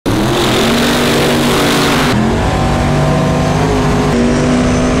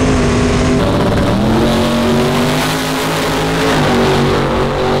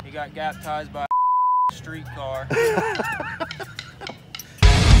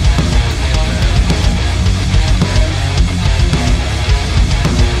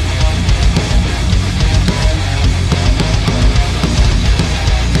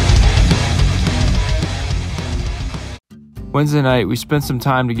Wednesday night, we spent some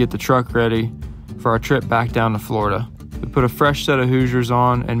time to get the truck ready for our trip back down to Florida. We put a fresh set of Hoosiers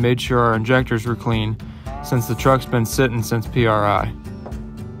on and made sure our injectors were clean since the truck's been sitting since PRI.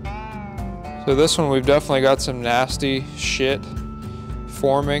 So this one, we've definitely got some nasty shit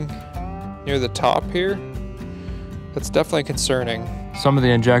forming near the top here. That's definitely concerning. Some of the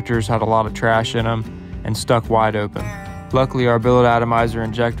injectors had a lot of trash in them and stuck wide open. Luckily, our billet atomizer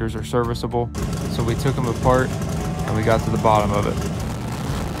injectors are serviceable, so we took them apart and we got to the bottom of it.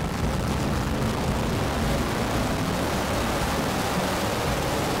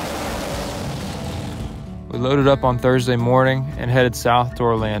 We loaded up on Thursday morning and headed south to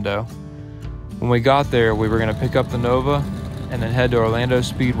Orlando. When we got there, we were going to pick up the Nova and then head to Orlando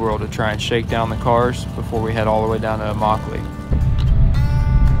Speed World to try and shake down the cars before we head all the way down to Immokalee.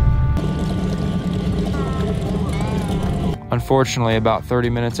 Unfortunately, about 30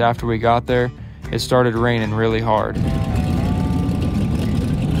 minutes after we got there, it started raining really hard.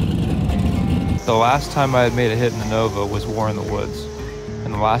 The last time I had made a hit in the Nova was War in the Woods,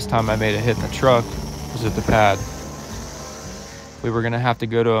 and the last time I made a hit in the truck was at the pad. We were gonna have to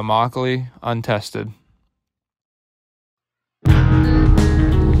go to Immokalee untested.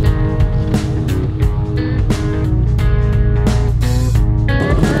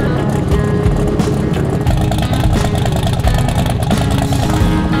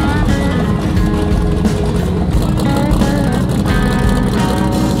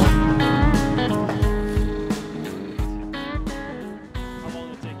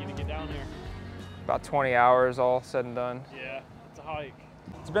 About 20 hours all said and done. Yeah, it's a hike.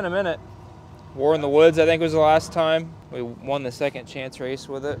 It's been a minute. War in the Woods, I think, was the last time. We won the second chance race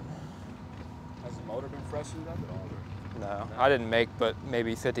with it. Has the motor been freshened up at all? No, I didn't make but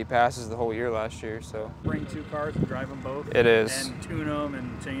maybe 50 passes the whole year last year, so. Bring two cars and drive them both. It is. And tune them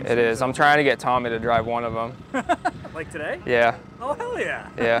and change It is. I'm trying to get Tommy to drive one of them. Like today? Yeah. Oh, hell yeah.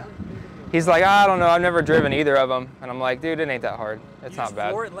 Yeah. He's like, I don't know, I've never driven either of them. And I'm like, dude, it ain't that hard. It's not bad. You just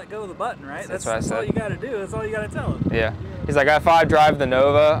floor it and let go of the button, right? That's what I said. All you gotta do. That's all you gotta tell him. Yeah. He's like, if I drive the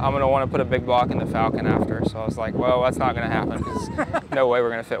Nova, I'm gonna wanna put a big block in the Falcon after. So I was like, well, that's not gonna happen because no way we're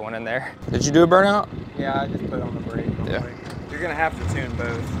gonna fit one in there. Did you do a burnout? Yeah, I just put it on the brake. Yeah. You're gonna have to tune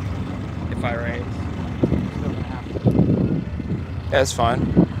both if I race. Still gonna have to. Yeah, it's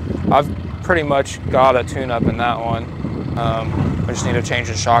fine. I've pretty much got a tune-up in that one. I just need to change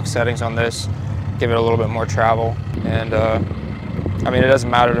the shock settings on this, give it a little bit more travel. And I mean, it doesn't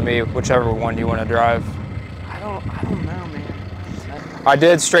matter to me, whichever one you want to drive. I don't know, man. I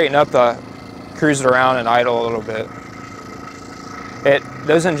did straighten up the cruise it around and idle a little bit.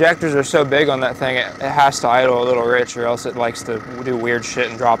 Those injectors are so big on that thing, it has to idle a little rich or else it likes to do weird shit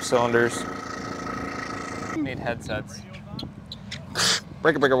and drop cylinders. Need headsets.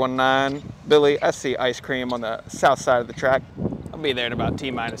 Breaker 19, Billy, I see ice cream on the south side of the track. I'll be there in about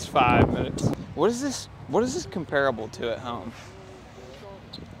T-minus 5 minutes. What is this comparable to at home?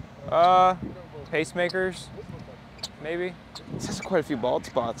 Pacemakers, maybe. This has quite a few bald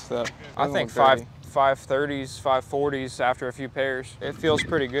spots though. I think 530s, 540s after a few pairs. It feels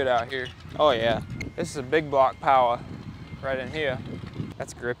pretty good out here. Oh yeah. This is a big block power right in here.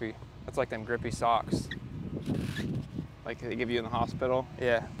 That's grippy. That's like them grippy socks. Like they give you in the hospital?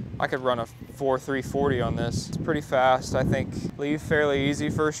 Yeah. I could run a 4.340 on this. It's pretty fast. I think leave fairly easy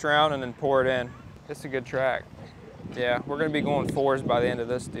first round and then pour it in. It's a good track. Yeah, we're gonna be going 4s by the end of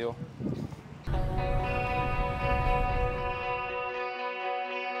this deal.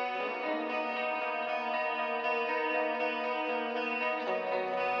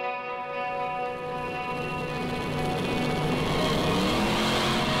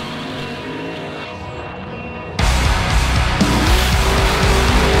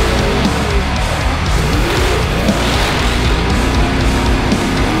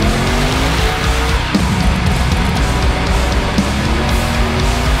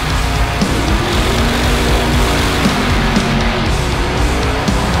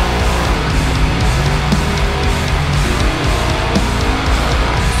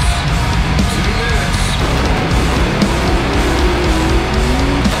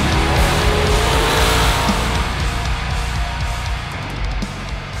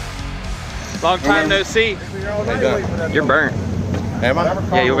 Long time no see. You're burnt. Am I?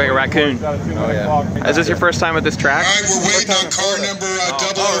 Yeah, you look like a raccoon. Oh yeah. Is this your first time at this track? All right, we're waiting on car number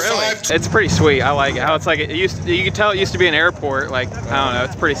 005. It's pretty sweet. I like it. How it's like you can tell it used to be an airport. Like I don't know,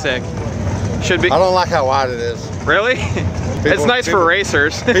 it's pretty sick. Should be. I don't like how wide it is. Really? It's nice for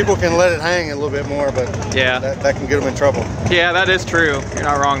racers. People can let it hang a little bit more, but yeah, that can get them in trouble. Yeah, that is true. You're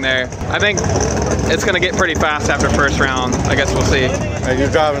not wrong there. I think it's gonna get pretty fast after first round. I guess we'll see. Hey, you're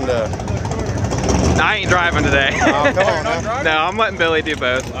driving to... I ain't driving today. Oh, come on, man. No, I'm letting Billy do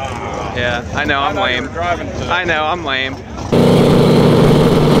both. Yeah, I know, I'm lame. I know, I'm lame.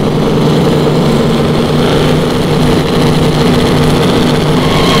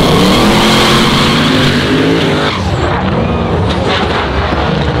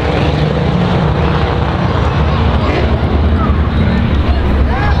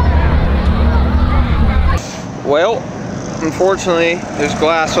 Well, unfortunately, there's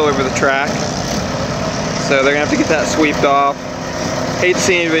glass all over the track, so they're gonna have to get that sweeped off. Hate to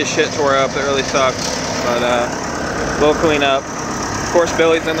see anybody's shit tore up, it really sucks, but we'll clean up. Of course,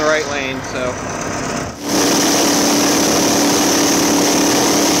 Billy's in the right lane, so.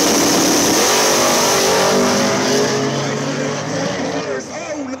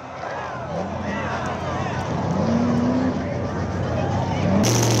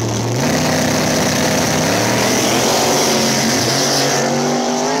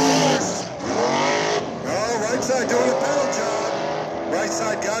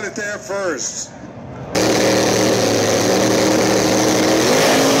 Got it there first.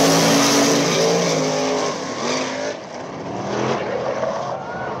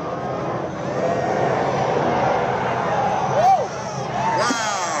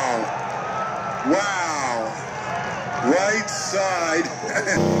 Wow. Wow. Right side.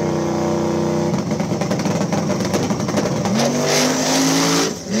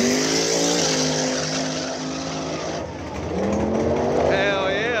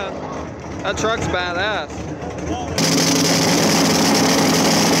 That truck's badass.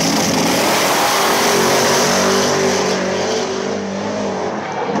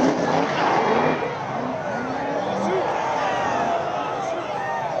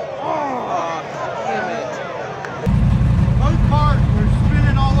 Those cars were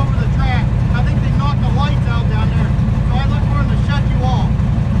spinning all over the track. I think they knocked the lights out down there. So I looked for them to shut you off.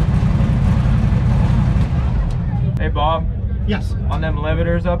 Hey Bob. Yes. On them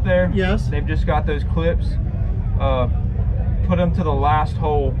limiters up there, yes, they've just got those clips. Put them to the last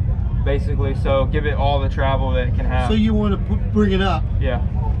hole, basically, so give it all the travel that it can have. So you want to bring it up? Yeah.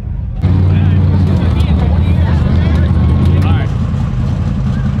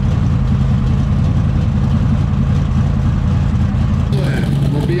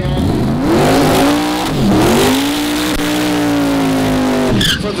 We'll be on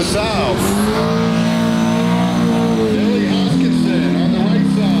for the south.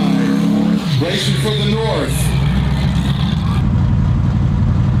 Racing for the north.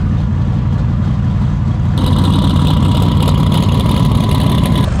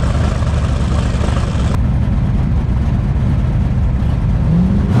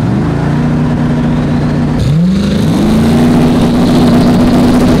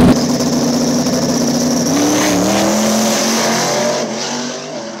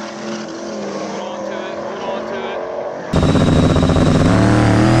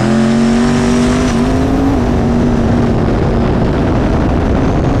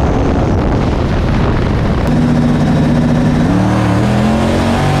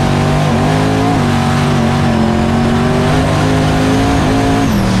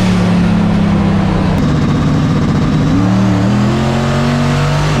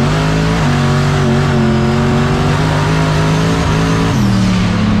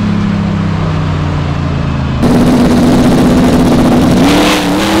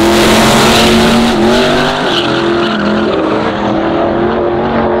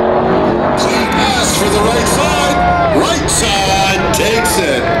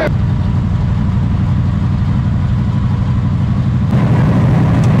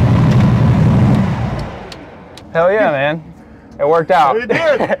 Hell yeah, man. It worked out. It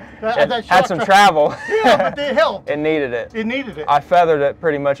did. It had some travel. Yeah, but they helped. It needed it. It needed it. I feathered it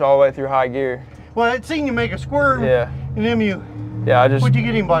pretty much all the way through high gear. Well, I'd seen you make a squirm. Yeah. And then you. Yeah, I just. What'd you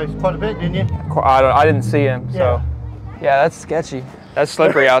get him by? Quite a bit, didn't you? I didn't see him, so. Yeah, that's sketchy. That's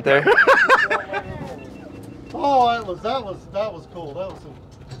slippery out there. Oh, that was cool. That was some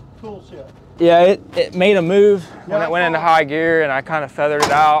cool shit. Yeah, it made a move when Yeah, it went into high gear, and I kind of feathered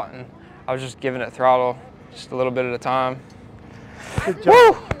it out, and I was just giving it throttle just a little bit at a time. Good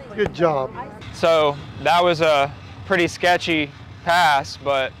job. Woo! Good job. So that was a pretty sketchy pass,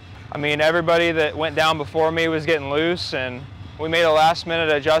 but I mean, everybody that went down before me was getting loose, and we made a last minute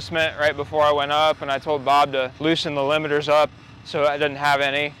adjustment right before I went up, and I told Bob to loosen the limiters up so I didn't have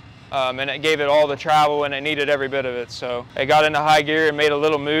any. and it gave it all the travel, and it needed every bit of it. So it got into high gear and made a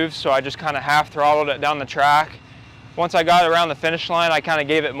little move, so I just kind of half throttled it down the track. Once I got around the finish line, I kind of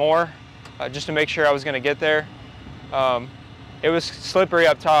gave it more just to make sure I was going to get there. It was slippery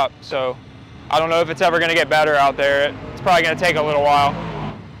up top, so I don't know if it's ever going to get better out there. It's probably going to take a little while.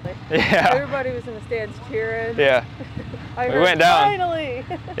 Yeah. Everybody was in the stands cheering. Yeah. We went down. Finally.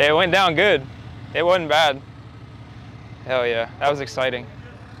 Yeah, it went down good. It wasn't bad. Hell yeah, that was exciting.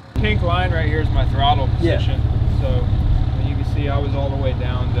 Pink line right here is my throttle position. Yeah. So you can see I was all the way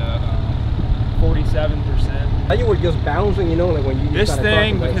down to 47%. You were just bouncing, you know, like when you. This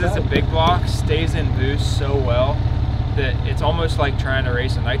thing, because it's a big block, stays in boost so well that it's almost like trying to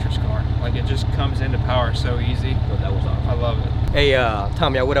race a nitrous car. Like it just comes into power so easy. Oh, that was awesome. I love it. Hey,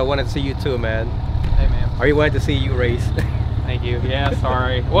 Tommy, I would have wanted to see you too, man. Hey, man. Or you wanted to see you race. Thank you. Yeah,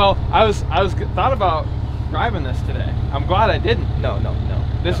 sorry. Well, I thought about driving this today. I'm glad I didn't. No.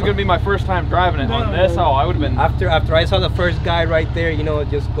 This is gonna be my first time driving it on this. Oh, I would have been. After I saw the first guy right there, you know,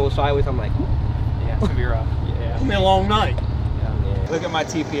 just go sideways. I'm like, yeah, it's gonna be rough. Yeah. It's been a long night. Yeah. Look at my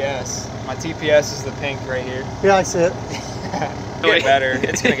TPS. My TPS is the pink right here. Yeah, I see it. Get better.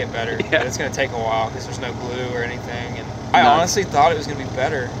 It's gonna get better. Yeah. But it's gonna take a while because there's no glue or anything. And I honestly thought it was gonna be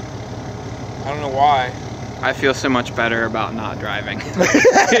better. I don't know why. I feel so much better about not driving.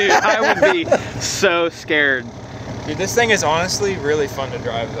 Dude, I would be so scared. Dude, this thing is honestly really fun to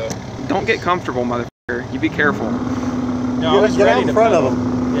drive though. Don't get comfortable, motherfucker. You be careful. No, I was Get out ready in to front pedal. of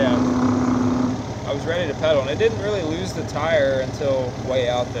them. Yeah. I was ready to pedal, and it didn't really lose the tire until way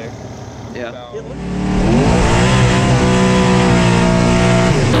out there. Yeah.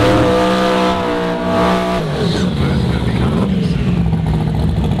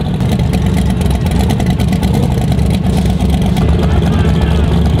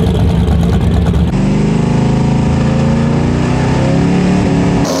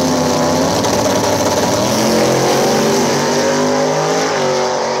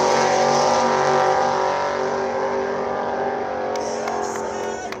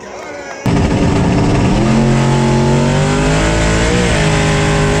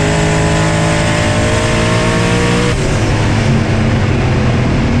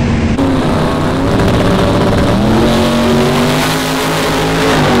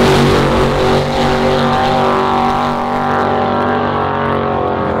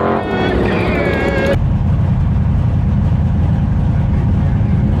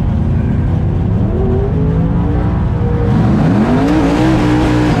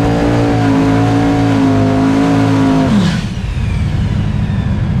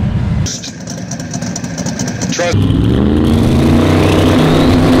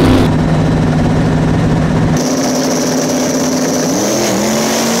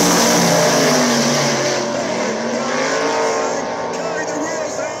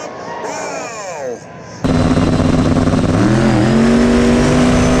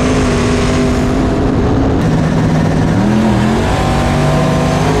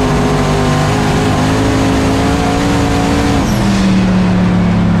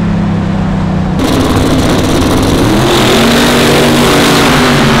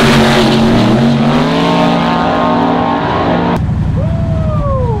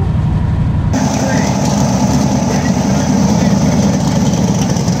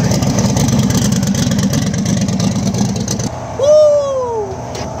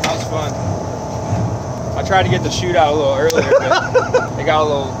 I tried to get the shootout a little earlier, but it got a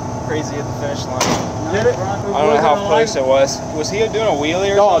little crazy at the finish line. Did it? I don't know how close it was. Was he doing a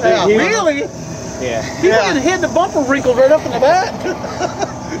wheelie or something? Yeah, really? Yeah. He didn't hit the bumper wrinkled right up in the back.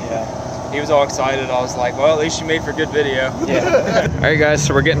 Yeah. He was all excited. I was like, well, at least you made for good video. Yeah. All right, guys,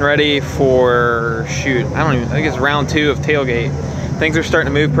 so we're getting ready for, I think it's round 2 of tailgate. Things are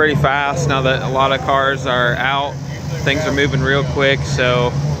starting to move pretty fast now that a lot of cars are out. Things are moving real quick,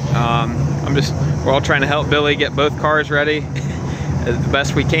 so we're all trying to help Billy get both cars ready the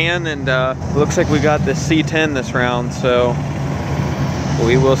best we can, and it looks like we got the C10 this round, so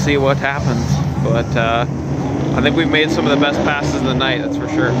we will see what happens. But I think we've made some of the best passes of the night, that's for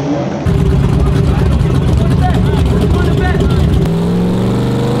sure.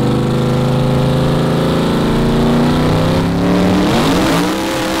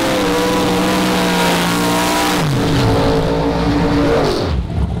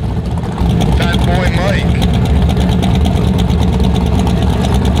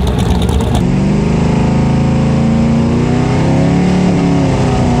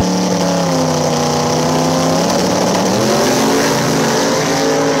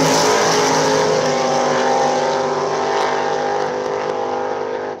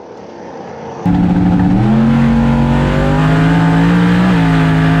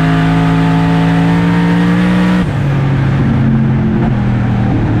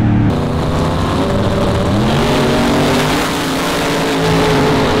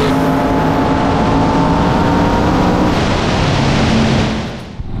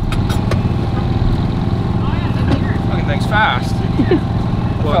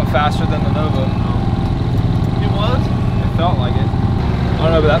 I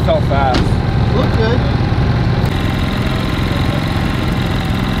don't know, but that felt fast. Looked good.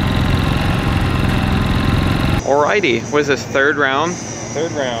 Alrighty, what is this, third round?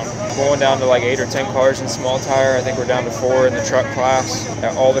 Third round. Going down to like 8 or 10 cars in small tire. I think we're down to 4 in the truck class.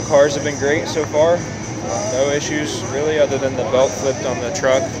 All the cars have been great so far. No issues really, other than the belt flipped on the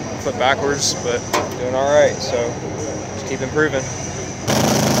truck, flipped backwards, but doing all right. So just keep improving.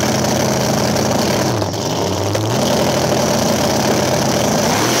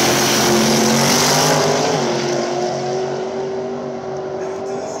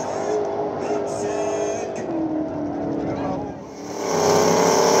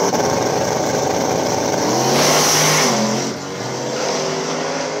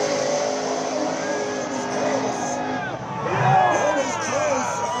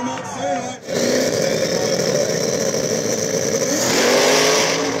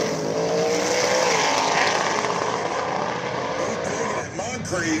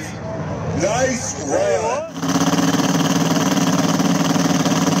 Nice run.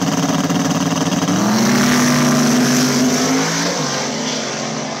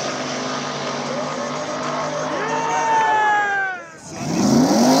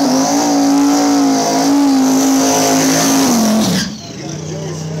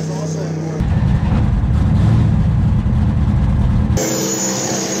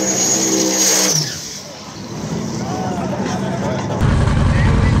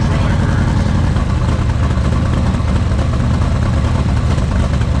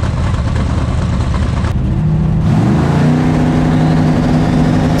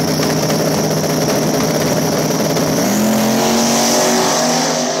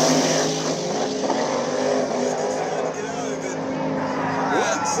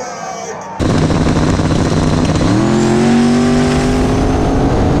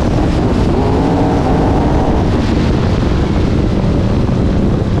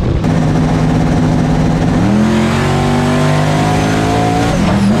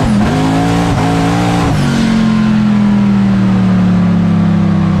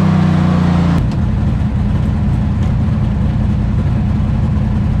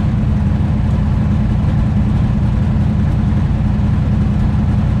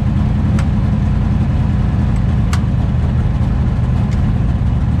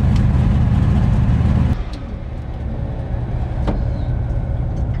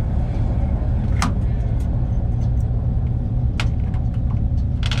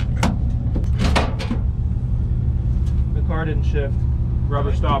 Didn't shift.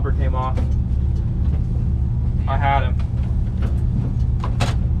 Rubber stopper came off. I had him.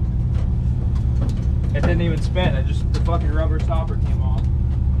 It didn't even spin. It just, the fucking rubber stopper came off,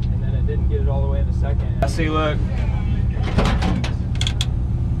 and then it didn't get it all the way in a second. See, look.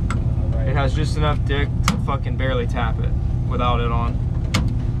 It has just enough dick to fucking barely tap it without it on.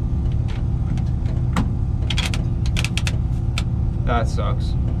 That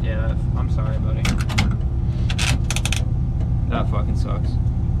sucks. Yeah, I'm sorry, buddy. That fucking sucks.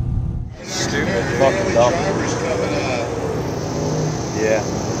 Stupid, dude. Fucking dumb. Yeah,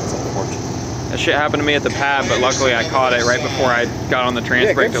 it's unfortunate. That shit happened to me at the pad, but luckily I caught it right before I got on the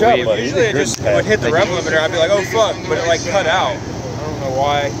trans brake to leave. Usually it just would hit the rev limiter, I'd be like, oh fuck, but it like cut out. I don't know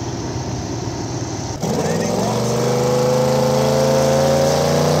why.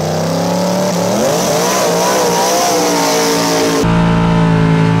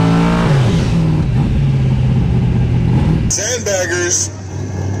 Sandbaggers,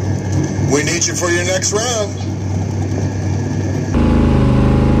 we need you for your next round.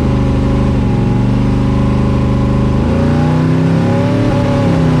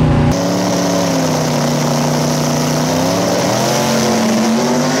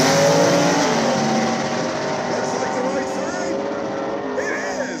 Looks like the right side. It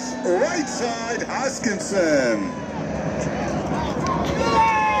is right side Hoskinson.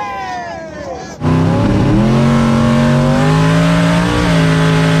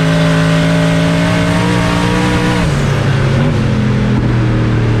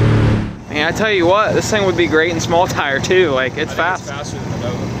 I tell you what, this thing would be great in small tire too. Like, it's fast. It's faster than the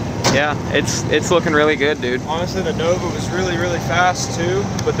Nova. Yeah, it's looking really good, dude. Honestly, the Nova was really, really fast too,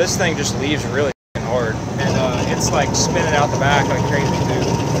 but this thing just leaves really hard, and it's like spinning out the back like crazy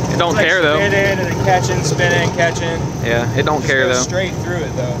too. It don't care though. Spinning and then catching, spinning, catching. Yeah, it don't care though. Straight through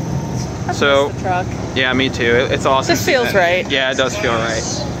it though. So, the truck. yeah, me too. It's awesome. This feels right. Yeah, it does feel right.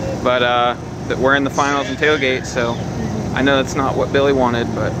 But we're in the finals and tailgate, so I know that's not what Billy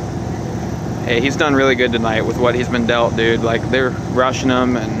wanted, but hey, he's done really good tonight with what he's been dealt, dude. Like, they're rushing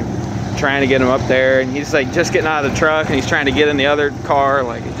him and trying to get him up there, and he's like just getting out of the truck and he's trying to get in the other car.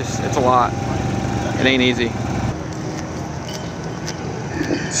 Like, it's a lot. It ain't easy.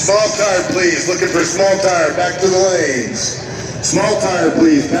 Small tire, please. Looking for small tire. Back to the lanes. Small tire,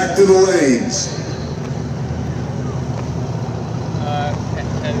 please. Back to the lanes.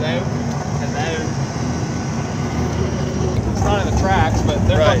 Hello. It's not in the tracks, but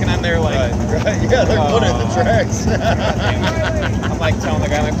they're fucking in there like. Right. Yeah, they're putting it in the tracks. I'm like telling the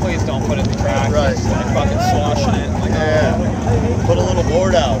guy, like, please don't put it in the tracks. Right. It's like fucking sloshing it. Like, Yeah. Put a little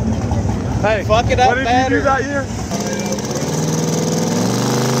board out. Hey, fuck it up what did better. you do that year?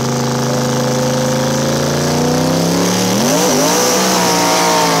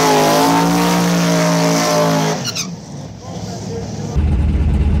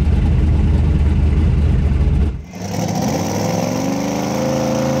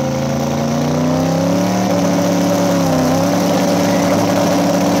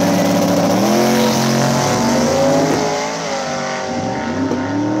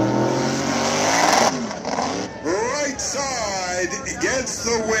 Right side gets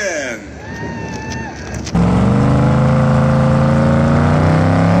the win.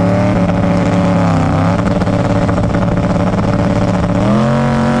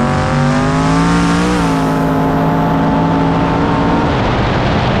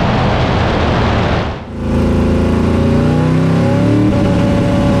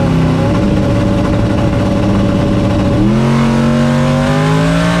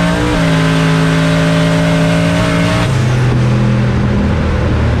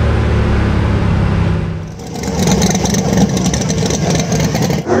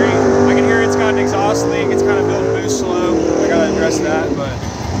 I can hear it's got an exhaust leak. It's kind of building boost slow. I gotta address that, but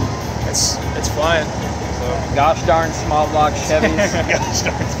it's flying. So gosh darn small block Chevys. gosh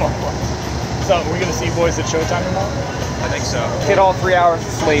darn small block. So we're gonna see boys at Showtime tomorrow? I think so. Get all 3 hours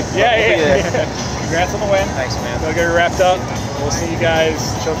of sleep. Yeah. Congrats on the win. Thanks, man. Go get it wrapped up. We'll see you guys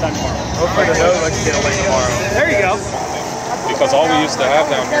Showtime tomorrow. Hopefully the nose lets you get a win tomorrow. There you go. Because all we used to have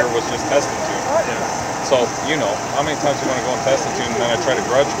down here was just testing tune. So, you know, how many times you want to go and test a tune and then I try to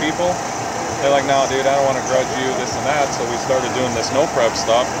grudge people? They're like, no, dude, I don't want to grudge you, this and that. So we started doing this no prep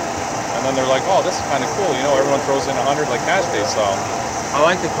stuff. And then they're like, oh, this is kind of cool. You know, everyone throws in 100 like cash day style. I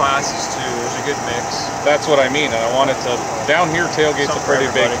like the classes too. There's a good mix. That's what I mean. And I wanted to, down here, tailgate's a pretty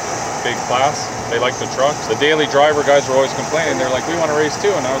big class. They like the trucks. The daily driver guys were always complaining. They're like, we want to race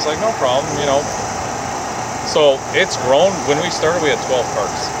too. And I was like, no problem, you know. So it's grown. When we started, we had 12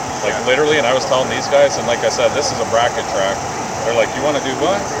 carts. Like literally, and I was telling these guys, and like I said, this is a bracket track. They're like, you want to do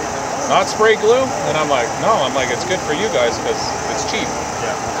what? Not spray glue? And I'm like, no. I'm like, it's good for you guys because it's cheap.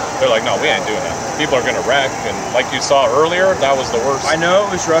 Yeah. They're like, no, we ain't doing that. People are gonna wreck, and like you saw earlier, that was the worst. I know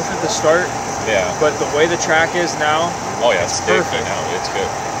it was rough at the start. Yeah. But the way the track is now. Oh yeah, it's perfect now. It's good.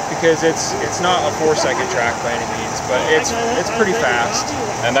 Because it's not a 4-second track by any means, but it's pretty fast.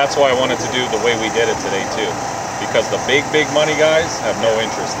 And that's why I wanted to do the way we did it today too. Because the big money guys have no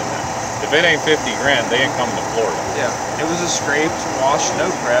interest in that. If it ain't 50 grand, they ain't coming to Florida. Yeah, it was a scraped, wash, no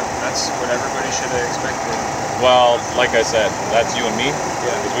prep. That's what everybody should have expected. Well, like I said, that's you and me.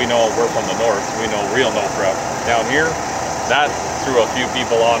 Because we know we're from the north. We know real no prep. Down here, that threw a few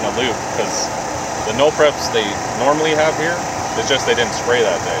people on a loop because the no preps they normally have here, it's just they didn't spray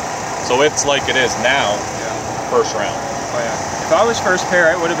that day. So it's like it is now, first round. Oh yeah. If I was first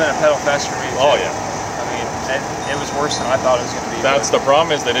pair, it would have been a pedal fest for me too. Oh yeah. It was worse than I thought it was going to be. That's the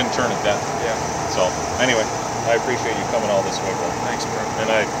problem, is they didn't turn it down. Yeah. So, anyway, I appreciate you coming all this way, bro. Thanks, bro. And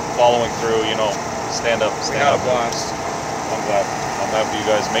following through, you know, stand up. We had a blast. I'm glad. I'm happy you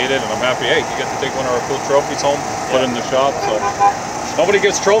guys made it, and I'm happy, hey, you get to take one of our cool trophies home, put it in the shop, so. Nobody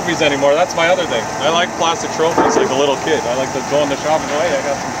gets trophies anymore, that's my other thing. I like plastic trophies like a little kid. I like to go in the shop and go, hey, I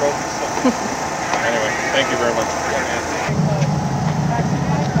got some trophies. So. Anyway, thank you very much.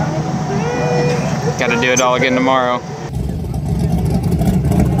 Got to do it all again tomorrow.